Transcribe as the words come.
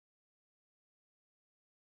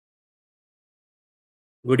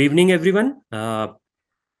Good evening, everyone. I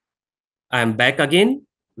am back again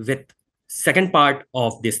with second part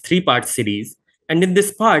of this three-part series. And in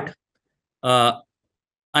this part, uh,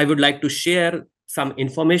 I would like to share some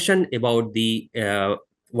information about the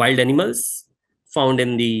wild animals found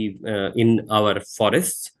in our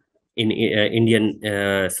forests in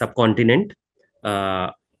Indian subcontinent.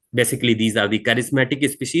 Uh, Basically, these are the charismatic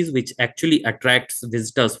species which actually attracts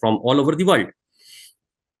visitors from all over the world.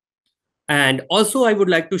 And also, I would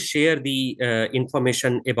like to share the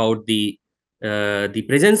information about the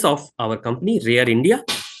presence of our company, Rare India,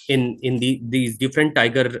 in these different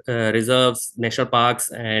tiger reserves, national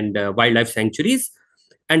parks, and wildlife sanctuaries,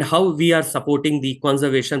 and how we are supporting the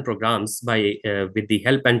conservation programs by with the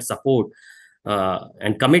help and support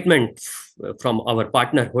and commitment from our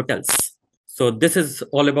partner hotels. So this is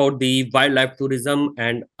all about the wildlife tourism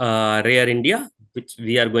and Rare India, which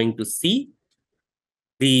we are going to see.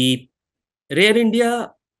 The Rare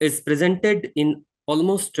India is presented in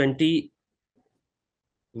almost 20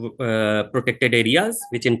 protected areas,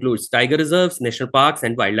 which includes tiger reserves, national parks,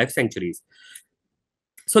 and wildlife sanctuaries.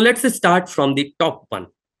 So let's start from the top one,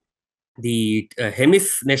 the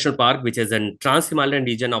Hemis National Park, which is in Trans-Himalayan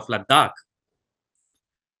region of Ladakh.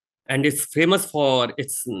 And it's famous for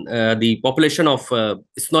its the population of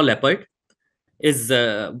snow leopard is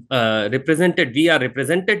represented. We are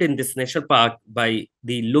represented in this national park by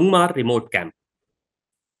the Lungmar remote camp,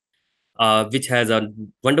 which has a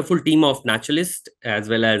wonderful team of naturalists as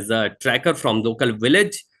well as a tracker from local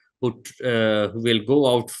village who will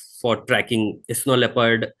go out for tracking snow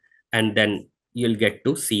leopard, and then you'll get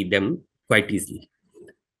to see them quite easily.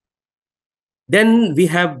 Then we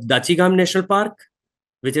have Dachigam National Park,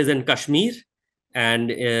 which is in Kashmir, and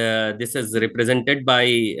this is represented by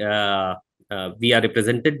we are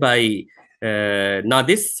represented by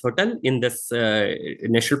Nadis Hotel in this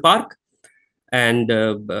national park, and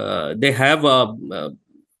they have a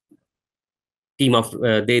team of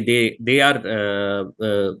they are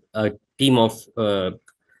a team of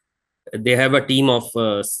they have a team of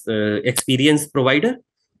experience provider,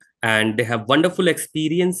 and they have wonderful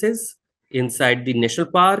experiences inside the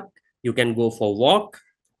national park. You can go for walk,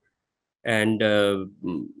 and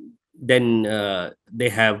then they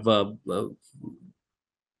have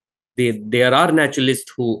there are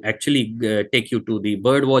naturalists who actually take you to the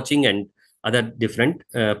bird watching and other different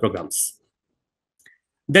programs.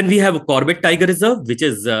 Then we have Corbett Tiger Reserve, which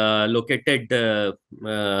is located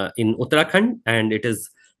in Uttarakhand, and it is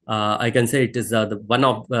I can say it is the one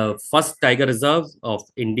of first tiger reserve of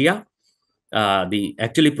India. The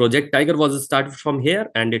actually Project Tiger was started from here,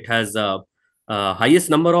 and it has highest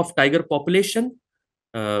number of tiger population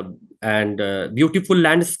uh, and beautiful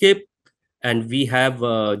landscape. And we have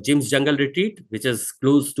Jim's Jungle Retreat, which is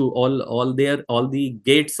close to all the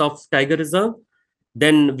gates of Tiger Reserve.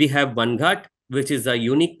 Then we have Vanghat, which is a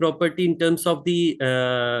unique property in terms of the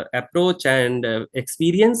approach and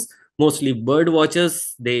experience. Mostly bird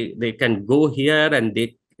watchers, they can go here and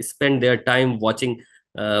they spend their time watching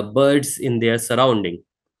birds in their surrounding.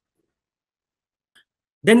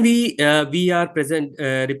 Then we are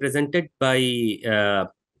represented by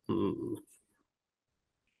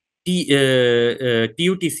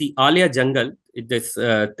TUTC Alia Jungle. This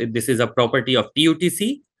is a property of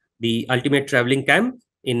TUTC, the ultimate traveling camp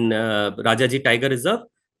in Rajaji Tiger Reserve.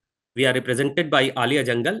 We are represented by Alia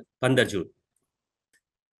Jungle, Pandarjur.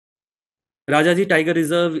 Rajaji Tiger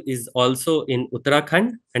Reserve is also in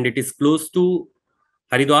Uttarakhand, and it is close to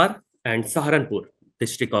Haridwar and Saharanpur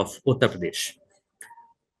district of Uttar Pradesh.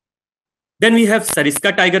 Then we have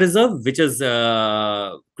Sariska Tiger Reserve, which is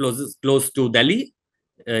close to Delhi.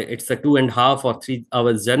 It's a 2.5 or 3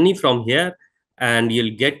 hours journey from here, and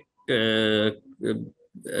you'll get.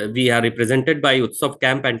 We are represented by Utsav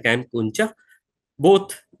Camp and Camp Uncha.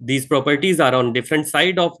 Both these properties are on different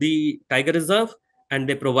side of the tiger reserve, and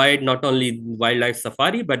they provide not only wildlife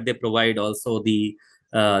safari, but they provide also the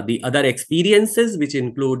other experiences, which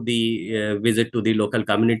include the visit to the local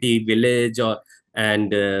community village or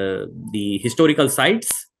and the historical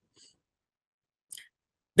sites.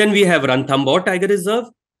 Then we have Ranthambore Tiger Reserve,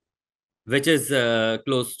 which is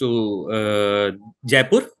close to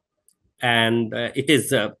Jaipur, and it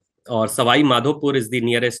is or Savai Madhopur is the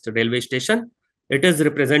nearest railway station. It is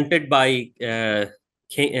represented by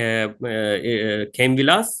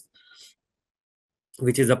Khemvilas,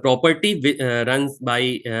 which is a property runs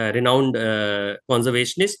by renowned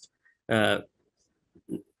conservationist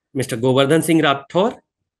Mr. Govardhan Singh Rathore.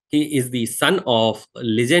 He is the son of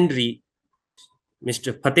legendary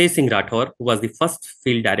Mr. Fateh Singh Rathore, who was the first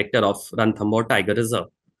field director of Ranthambore Tiger Reserve.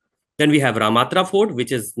 Then we have Ramatra Fort,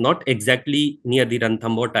 which is not exactly near the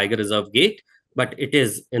Ranthambore Tiger Reserve gate, but it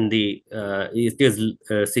is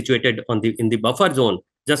situated in the buffer zone,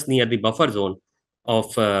 just near the buffer zone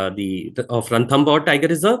of of Ranthambore Tiger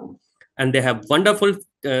Reserve, and they have wonderful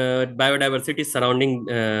biodiversity surrounding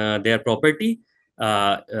their property.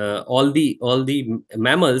 All the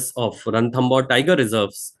mammals of Ranthambore Tiger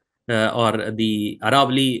Reserves or the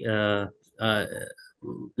Aravali uh,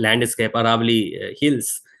 landscape, Aravali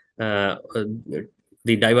hills, the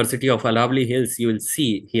diversity of Aravali hills you will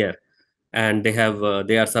see here. And they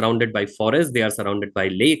are surrounded by forests, they are surrounded by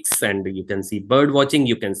lakes, and you can see bird watching,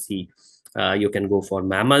 you can go for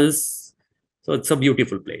mammals. So it's a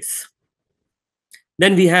beautiful place.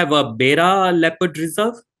 Then we have a Bera Leopard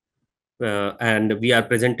Reserve, and we are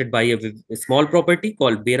presented by a small property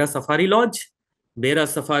called Bera Safari Lodge. Bera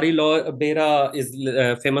is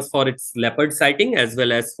famous for its leopard sighting as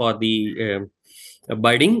well as for the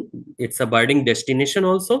birding. It's a birding destination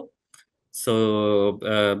also. So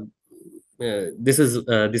this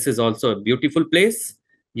is also a beautiful place.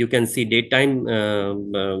 You can see daytime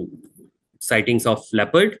sightings of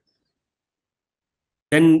leopard.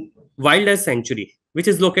 Then Wildlife Sanctuary, which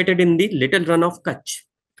is located in the Little Run of Kutch,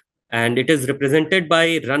 and it is represented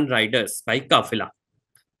by Run Riders by Kafila.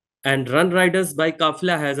 And Run Riders by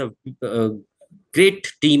Kafila has a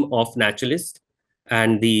great team of naturalists,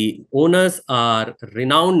 and the owners are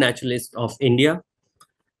renowned naturalists of India.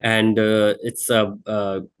 And it's a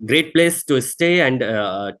great place to stay and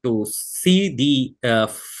to see the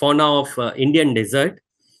fauna of Indian desert,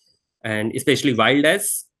 and especially wild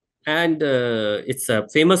ass. And it's a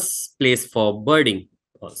famous place for birding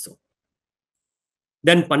also.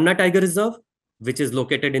 Then Panna Tiger Reserve, which is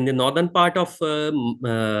located in the northern part of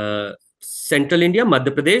central India,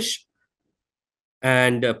 Madhya Pradesh.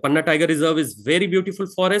 And Panna Tiger Reserve is very beautiful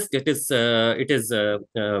forest. It is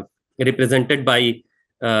represented by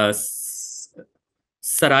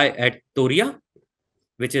Sarai at Toria,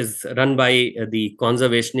 which is run by the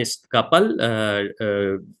conservationist couple,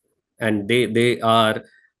 and they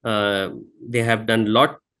have done a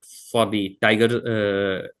lot for the tiger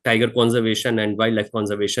conservation and wildlife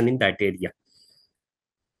conservation in that area.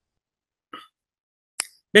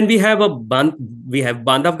 Then we have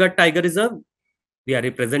Bandhavgarh Tiger Reserve. We are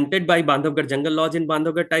represented by Bandhavgarh Jungle Lodge in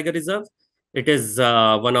Bandhavgarh Tiger Reserve. It is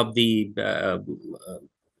one of the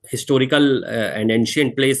historical and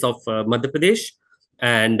ancient place of Madhya Pradesh,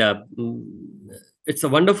 and it's a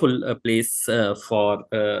wonderful place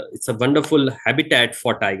it's a wonderful habitat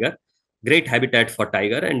for tiger, great habitat for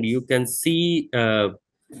tiger, and you can see uh,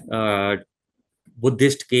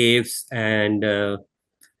 Buddhist caves and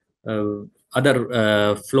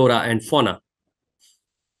other flora and fauna.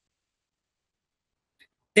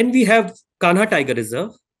 Then we have Kanha Tiger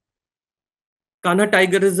Reserve. Kanha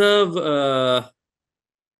Tiger Reserve,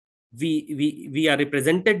 we are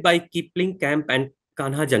represented by Kipling Camp and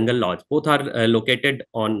Kanha Jungle Lodge. Both are located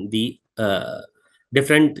on the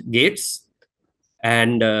different gates.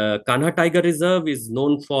 And Kanha Tiger Reserve is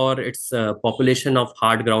known for its population of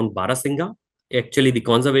hard ground Barasingha. Actually, the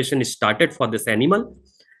conservation is started for this animal,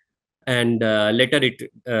 and later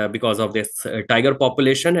because of this tiger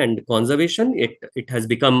population and conservation, it has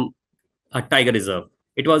become a tiger reserve.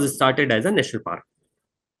 It was started as a national park.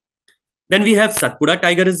 Then we have Satpura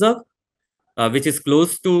Tiger Reserve, which is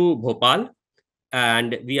close to Bhopal,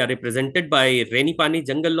 and we are represented by Reni Pani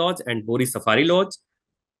Jungle Lodge and Bori Safari Lodge,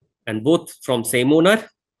 and both from same owner.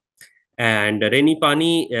 And Reni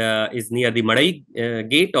Pani is near the Madai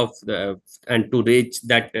gate and to reach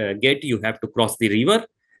that gate you have to cross the river,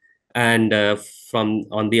 and from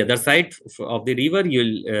on the other side of the river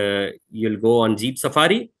you'll go on jeep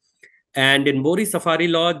safari. And in Bori Safari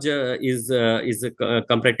Lodge is a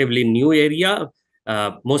comparatively new area.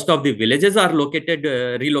 Most of the villages are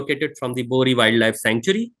relocated from the Bori Wildlife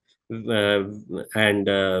Sanctuary, and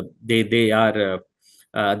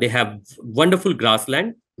they have wonderful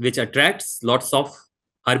grassland which attracts lots of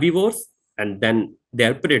herbivores and then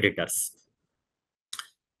their predators.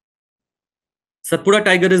 Satpura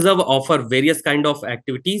Tiger Reserve offer various kind of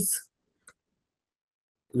activities,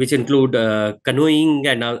 which include canoeing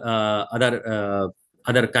and other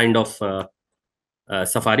kind of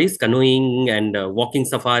safaris, canoeing and walking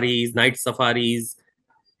safaris, night safaris.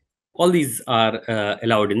 All these are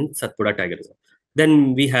allowed in Satpura Tiger Reserve.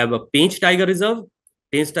 Then we have a Pench Tiger Reserve.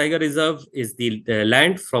 Pench Tiger Reserve is the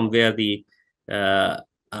land from where the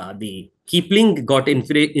Kipling got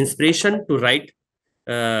inspiration to write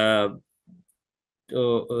the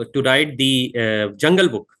Jungle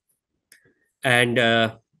Book, and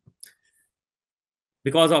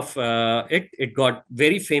because of it got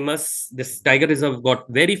very famous. This tiger reserve got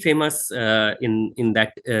very famous in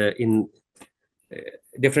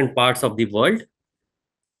different parts of the world.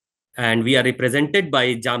 And we are represented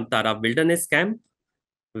by Jamtara Wilderness Camp,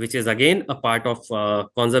 which is again a part of a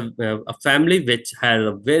family which has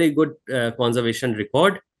a very good conservation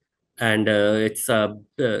record. And it's a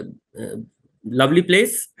lovely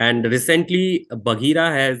place. And recently,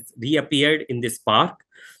 Bagheera has reappeared in this park,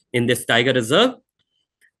 in this tiger reserve.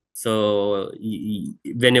 So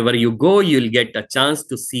whenever you go, you'll get a chance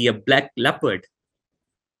to see a black leopard.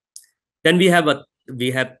 Then we have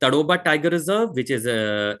Tadoba Tiger Reserve, which is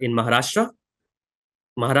in Maharashtra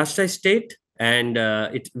state, and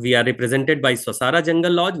we are represented by Swasara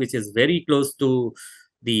Jungle Lodge, which is very close to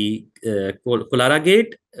the Kolara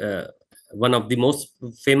Gate, one of the most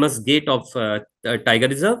famous gate of Tiger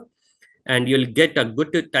Reserve. And you'll get a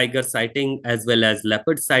good tiger sighting, as well as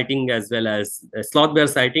leopard sighting, as well as sloth bear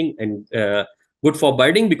sighting, and good for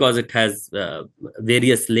birding because it has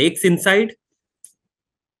various lakes inside.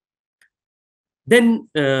 Then,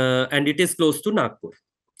 and it is close to Nagpur.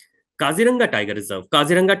 Kaziranga Tiger Reserve.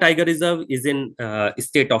 Kaziranga Tiger Reserve is in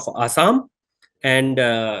state of Assam, and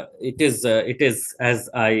it is as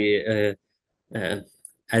I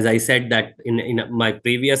said that in my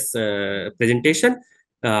previous presentation,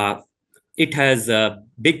 it has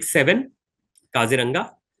Big Seven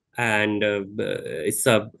Kaziranga, and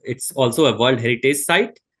it's also a World Heritage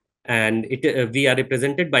Site. And we are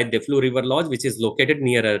represented by Deflu River Lodge, which is located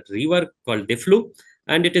near a river called Deflu,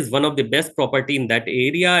 and it is one of the best property in that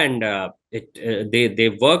area. And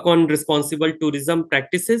they work on responsible tourism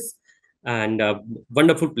practices, and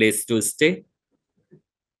wonderful place to stay.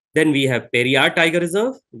 Then we have Periyar Tiger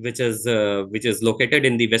Reserve, which is located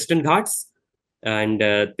in the Western Ghats, and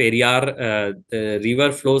Periyar, the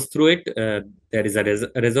river flows through it. There is a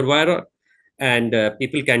reservoir, and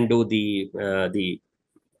people can do the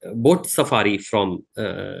boat safari from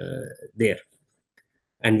there.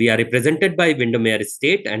 And we are represented by Windermere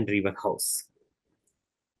Estate and River House.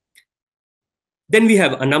 Then we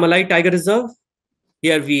have Annamalai Tiger Reserve.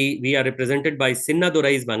 Here we are represented by Sinna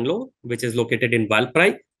Dorais Bangalore, which is located in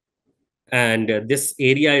Valprai. And this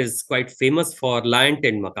area is quite famous for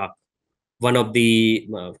lion-tailed macaque, one of the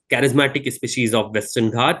charismatic species of Western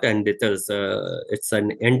Ghat, and it's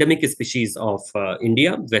an endemic species of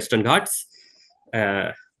India, Western Ghats.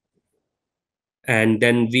 And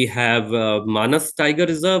then we have Manas Tiger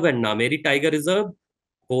Reserve and Nameri Tiger Reserve.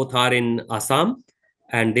 Both are in Assam,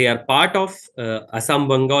 and they are part of Assam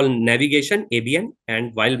Bengal Navigation (ABN)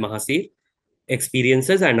 and Wild Mahasir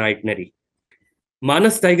experiences and itinerary.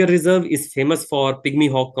 Manas Tiger Reserve is famous for pygmy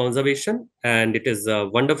hawk conservation, and it is a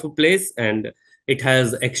wonderful place, and it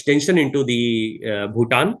has extension into the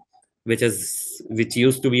Bhutan, which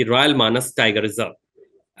used to be Royal Manas Tiger Reserve,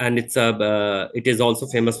 and it is also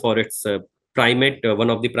famous for its primate, one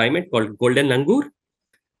of the primate called golden langur.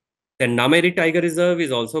 Then Nameri Tiger Reserve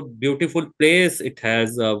is also a beautiful place. It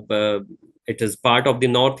is part of the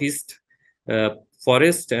northeast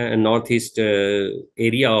forest and northeast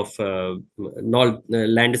area of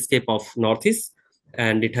landscape of northeast,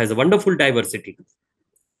 and it has a wonderful diversity.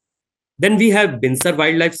 Then we have Binsar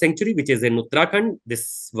Wildlife Sanctuary, which is in Uttarakhand.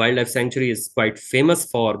 This wildlife sanctuary is quite famous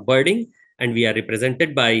for birding, and we are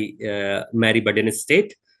represented by Mary Budden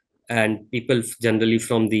Estate. And people generally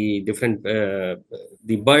from the different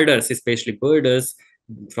the birders, especially birders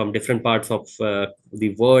from different parts of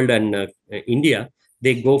the world and India,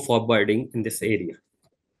 they go for birding in this area.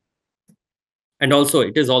 And also,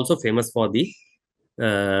 it is also famous for the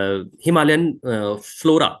Himalayan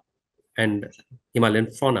flora and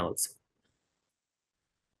Himalayan fauna also.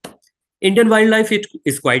 Indian wildlife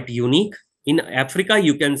is quite unique. In Africa,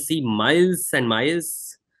 you can see miles and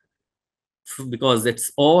miles because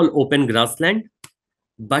it's all open grassland.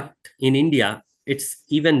 But in India, it's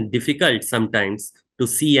even difficult sometimes to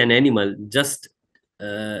see an animal just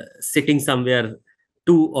sitting somewhere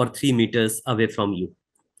 2 or 3 meters away from you.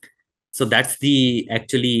 So that's the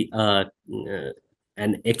actually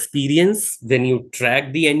an experience when you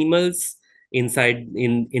track the animals inside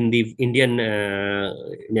in the Indian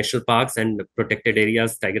national parks and protected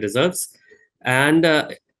areas, tiger reserves, and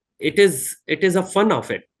it is a fun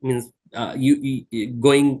of it. Means you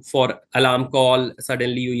going for alarm call,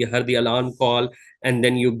 suddenly you hear the alarm call, and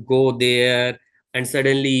then you go there, and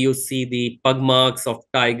suddenly you see the pug marks of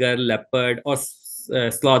tiger, leopard, or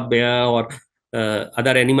sloth bear, or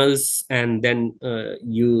other animals, and then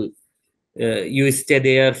you stay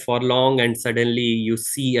there for long, and suddenly you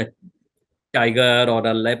see a tiger or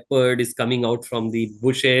a leopard is coming out from the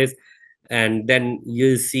bushes, and then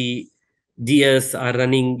you'll see deers are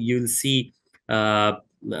running, you'll see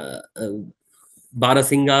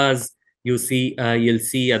barasingas, You'll see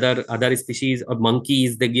other species of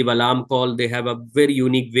monkeys. They give alarm call. They have a very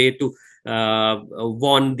unique way to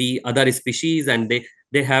warn the other species, and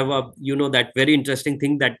they have a, that very interesting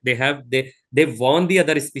thing that they warn the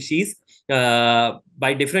other species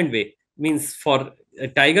by different way. Means for a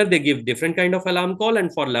tiger they give different kind of alarm call,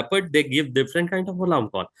 and for leopard they give different kind of alarm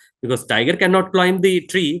call, because tiger cannot climb the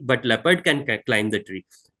tree but leopard can climb the tree,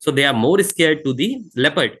 so they are more scared to the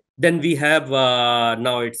leopard. Then we have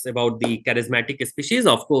now it's about the charismatic species.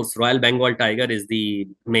 Of course, Royal Bengal tiger is the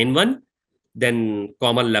main one. Then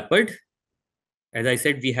common leopard. As I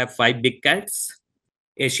said, we have 5 big cats.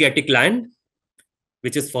 Asiatic lion,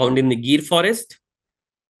 which is found in the Gir forest.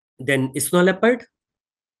 Then snow leopard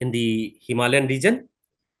in the Himalayan region,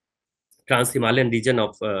 Trans-Himalayan region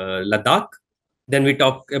of Ladakh. Then we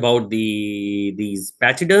talk about these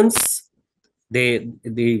pachyderms.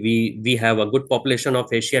 We have a good population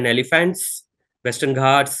of Asian elephants, Western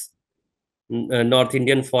Ghats, North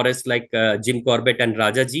Indian forests like Jim Corbett and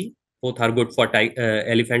Rajaji. Both are good for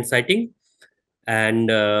elephant sighting. And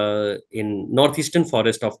in northeastern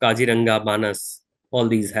forest of Kaziranga, Manas, all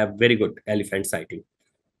these have very good elephant sighting.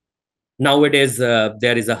 Nowadays,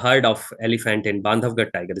 there is a herd of elephant in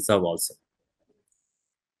Bandhavgarh Tiger Reserve also.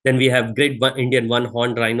 Then we have great Indian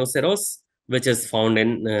one-horned rhinoceros, which is found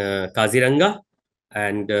in Kaziranga,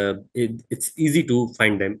 and it's easy to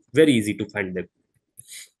find them, very easy to find them.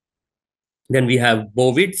 Then we have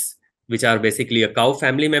bovids, which are basically a cow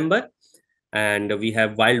family member. And we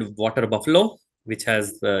have wild water buffalo, which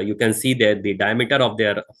has, you can see there the diameter of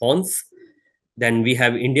their horns. Then we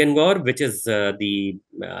have Indian gaur, which is the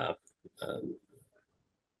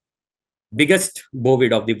biggest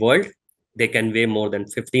bovid of the world. They can weigh more than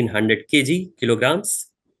 1500 kilograms.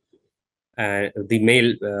 The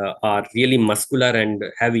male are really muscular and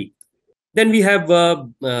heavy. Then we have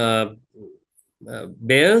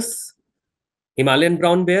bears, Himalayan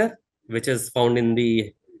brown bear, which is found in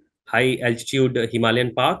the high altitude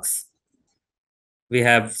Himalayan parks. We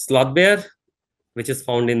have sloth bear, which is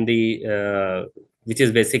found in the, which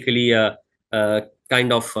is basically a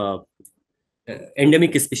kind of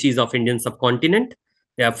endemic species of Indian subcontinent.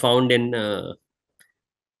 They are found in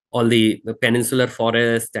all the peninsular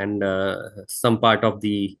forest and some part of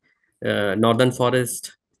the northern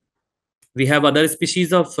forest. We have other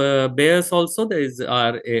species of bears also. There is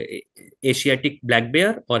our Asiatic black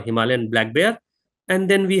bear or Himalayan black bear. And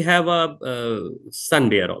then we have a sun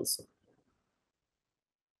bear also.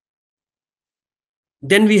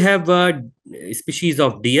 Then we have species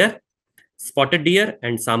of deer, spotted deer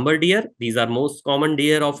and sambar deer. These are most common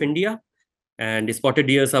deer of India. And spotted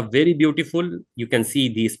deers are very beautiful. You can see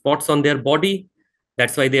the spots on their body.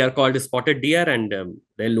 That's why they are called spotted deer, and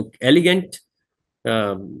they look elegant,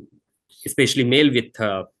 especially male with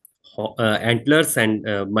antlers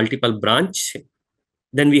and multiple branch.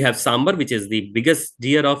 Then we have sambar, which is the biggest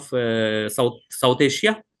deer of South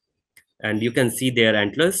Asia. And you can see their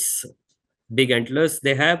antlers, big antlers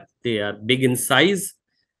they have. They are big in size,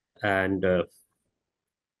 and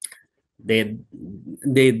they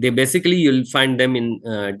basically, you'll find them in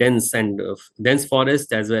dense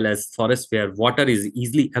forest, as well as forest where water is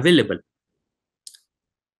easily available.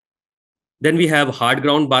 Then we have hard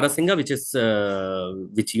ground Barasinga,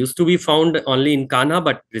 which used to be found only in Kanha,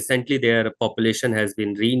 but recently their population has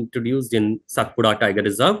been reintroduced in Satpura Tiger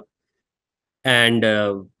Reserve. And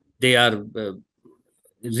they are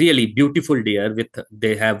really beautiful deer.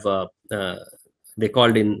 They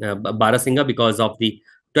called in Barasinga because of the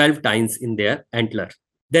 12 tines in their antler.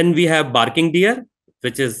 Then we have barking deer,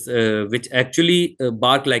 which actually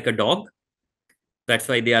bark like a dog. That's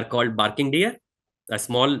why they are called barking deer. A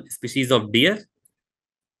small species of deer,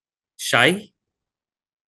 shy.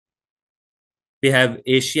 We have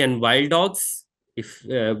Asian wild dogs. If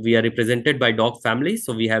we are represented by dog family,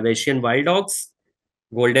 so we have Asian wild dogs,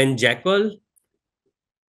 golden jackal.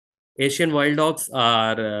 Asian wild dogs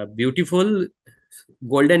are beautiful,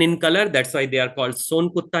 golden in color. That's why they are called son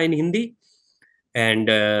kutta in Hindi. And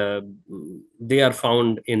they are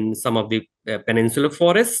found in some of the peninsular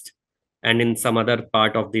forest and in some other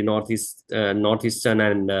part of the northeastern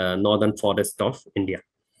and northern forest of India.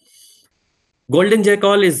 Golden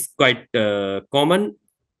jackal is quite common.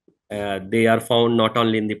 They are found not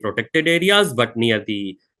only in the protected areas, but near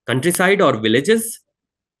the countryside or villages.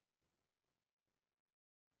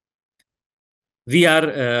 We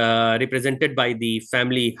are represented by the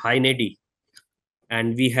family Hyaenidae,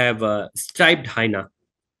 and we have striped hyena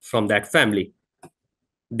from that family.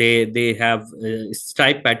 They have a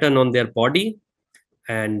stripe pattern on their body,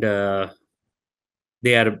 and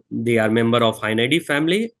they are member of Hyaenidae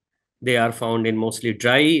family. They are found in mostly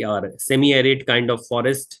dry or semi-arid kind of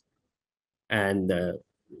forest and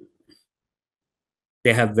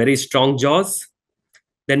they have very strong jaws.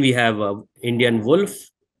 Then we have Indian wolf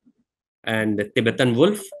and Tibetan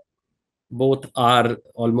wolf. Both are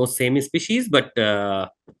almost same species, but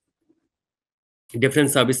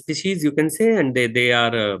different subspecies, you can say, and they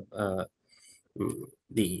are mm,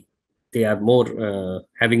 the they are more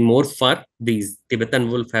having more fur. These Tibetan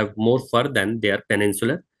wolf have more fur than their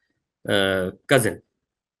peninsular cousin.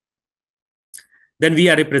 Then we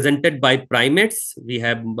are represented by primates. We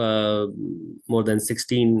have more than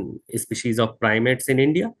 16 species of primates in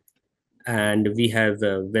India. And we have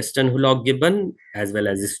Western Hullock gibbon as well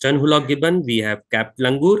as Eastern Hullock gibbon. We have capped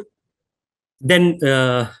langur. Then,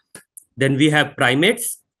 then we have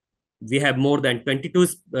primates. We have more than 22.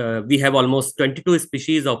 We have almost 22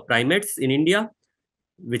 species of primates in India,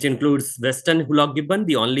 which includes Western Hullock gibbon,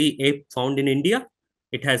 the only ape found in India.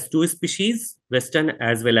 It has two species, Western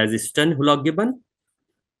as well as Eastern Hullock gibbon.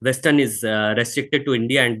 Western is restricted to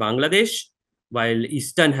India and Bangladesh, while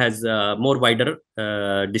Eastern has more wider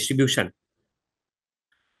distribution.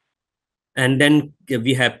 And then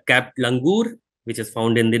we have capped langur, which is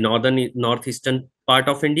found in the northeastern part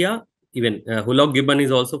of India. Even Hullock gibbon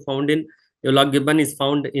is also found in Hullock gibbon is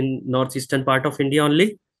found in northeastern part of India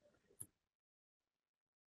only.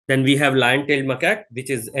 Then we have lion-tailed macaque, which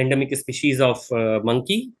is endemic species of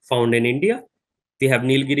monkey found in India. We have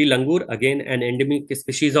Nilgiri langur, again an endemic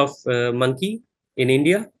species of monkey in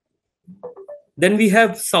India. Then we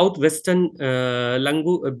have southwestern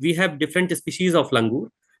langur. We have different species of langur.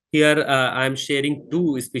 Here I am sharing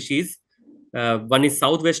two species. One is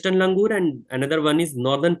southwestern langur and another one is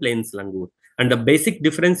northern plains langur. And the basic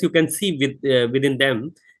difference you can see within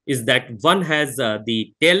them is that one has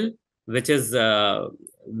the tail which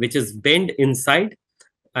is bent inside,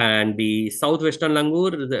 and the southwestern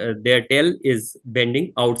langur, their tail is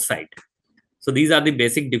bending outside. So these are the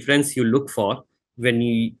basic difference you look for when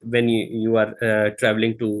you are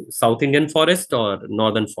traveling to South Indian forest or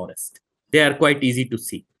northern forest. They are quite easy to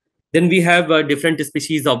see. Then we have different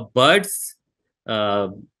species of birds. Uh,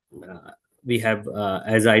 we have,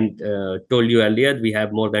 as I told you earlier, we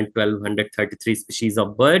have more than 1,233 species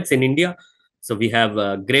of birds in India. So we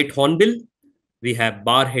have great hornbill, we have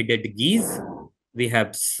bar-headed geese, we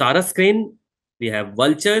have sarus crane, we have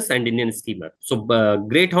vultures and Indian skimmer. So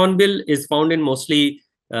great hornbill is found in mostly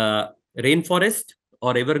rainforest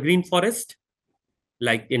or evergreen forest,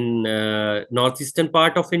 like in northeastern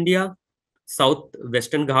part of India,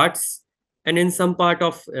 southwestern Ghats, and in some part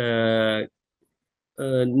of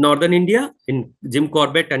northern India in Jim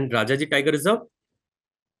Corbett and Rajaji Tiger Reserve,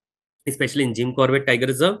 especially in Jim Corbett Tiger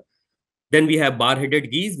Reserve. Then we have bar-headed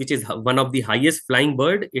geese, which is one of the highest flying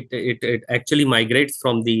bird. It actually migrates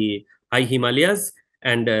from the high Himalayas,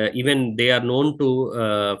 and even they are known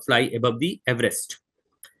to fly above the Everest.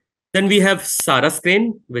 Then we have sarus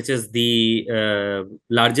crane, which is the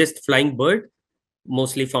largest flying bird,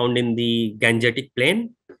 mostly found in the Gangetic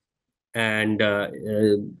Plain, and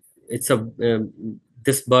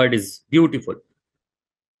this bird is beautiful.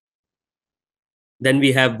 Then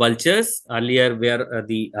we have vultures. Earlier, where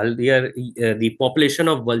the population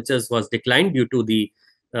of vultures was declined due to the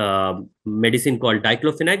medicine called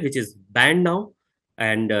diclofenac, which is banned now,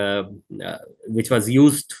 and which was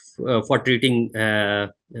used for treating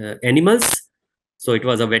animals. So it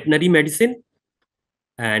was a veterinary medicine,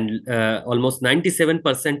 and almost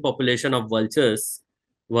 97% population of vultures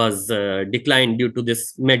was declined due to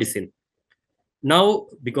this medicine. Now,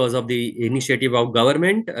 because of the initiative of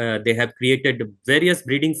government, they have created various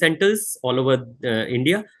breeding centers all over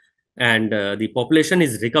India, and the population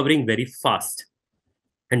is recovering very fast.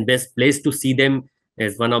 And best place to see them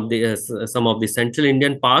is one of the some of the central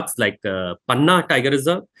Indian parks like Panna Tiger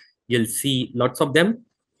Reserve. You'll see lots of them.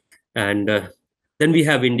 And then we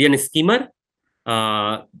have Indian skimmer.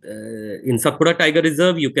 In Satpura Tiger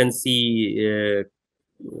Reserve, you can see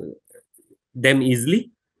them easily.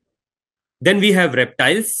 Then we have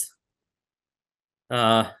reptiles.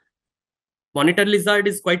 Monitor lizard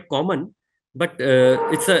is quite common, but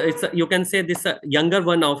it's a you can say this younger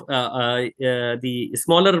one of the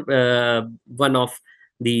smaller one of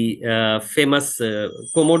the famous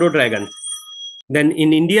Komodo dragon. Then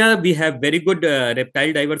in India, we have very good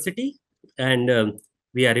reptile diversity, and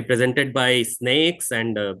we are represented by snakes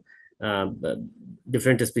and uh,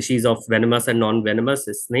 different species of venomous and non-venomous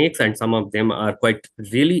snakes, and some of them are quite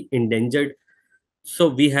really endangered. So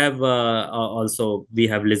we have also we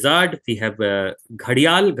have lizard, we have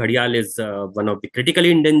ghadial. Ghadial is one of the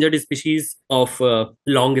critically endangered species of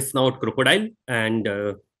long snout crocodile, and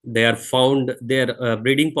they are found. Their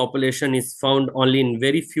breeding population is found only in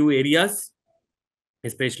very few areas,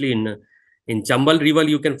 especially in In Chambal River,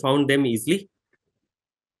 you can find them easily.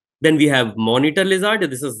 Then we have monitor lizard.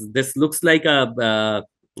 This looks like a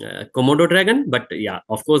Komodo dragon, but yeah,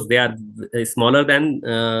 of course they are smaller than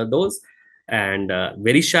those, and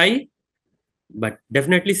very shy. But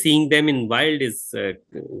definitely seeing them in wild is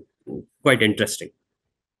quite interesting.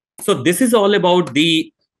 So this is all about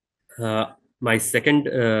the my second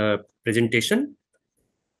presentation,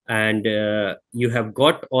 and you have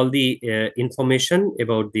got all the information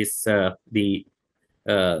about this uh, the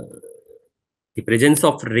presence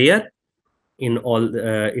of rare in all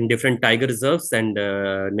in different tiger reserves and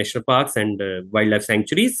national parks and wildlife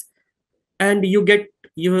sanctuaries, and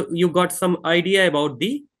you got some idea about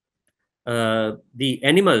the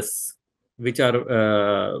animals which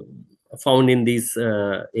are found in these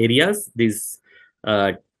areas, these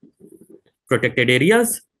uh, protected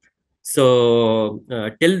areas. So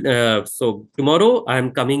so tomorrow I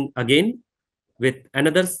am coming again with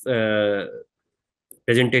another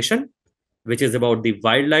presentation, which is about the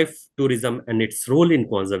wildlife tourism and its role in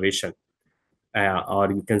conservation,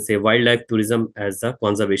 or you can say wildlife tourism as a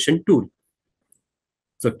conservation tool.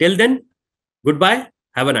 So till then, goodbye.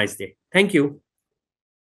 Have a nice day. Thank you.